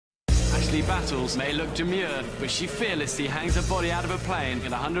ghostly battles may look demure, but she fearlessly hangs her body out of a plane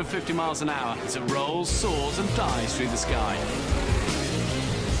at 150 miles an hour as it rolls, soars and dives through the sky.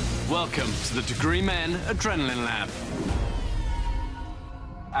 Welcome to the Degree Men Adrenaline Lab.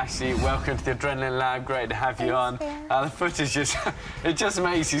 Ashley, welcome to the Adrenaline Lab. Great to have you on. The footage it just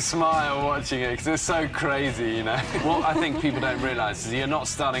makes you smile watching it because it's so crazy, you know. What I think people don't realise is you're not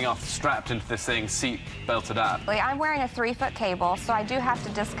starting off strapped into this thing, seat belted up. I'm wearing a 3-foot cable, so I do have to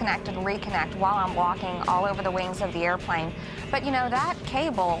disconnect and reconnect while I'm walking all over the wings of the airplane. But, you know, that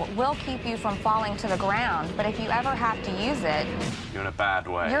cable will keep you from falling to the ground, but if you ever have to use it... You're in a bad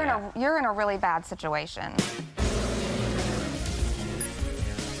way. You're in a really bad situation.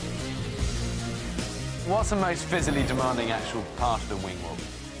 What's the most physically demanding actual part of the wing walk?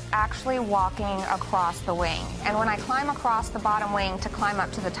 Actually walking across the wing. And when I climb across the bottom wing to climb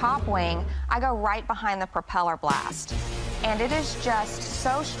up to the top wing, I go right behind the propeller blast. And it is just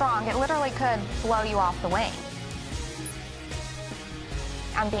so strong, it literally could blow you off the wing.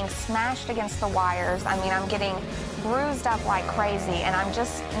 I'm being smashed against the wires. I mean, I'm getting bruised up like crazy, and I'm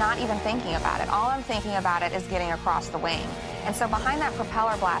just not even thinking about it. All I'm thinking about it is getting across the wing. And so behind that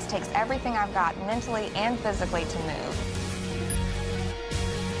propeller blast takes everything I've got mentally and physically to move.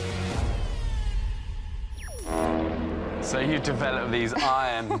 So you develop these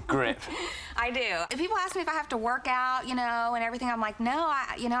iron grip. I do. If people ask me if I have to work out, you know, and everything, I'm like, no,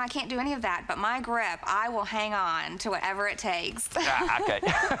 I can't do any of that. But my grip, I will hang on to whatever it takes. Okay.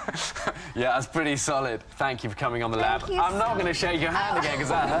 Yeah, that's pretty solid. Thank you for coming on the lab. I'm not going to shake your hand again because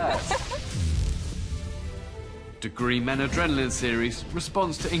that hurts. Degree Men Adrenaline series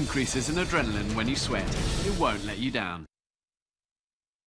responds to increases in adrenaline when you sweat. It won't let you down.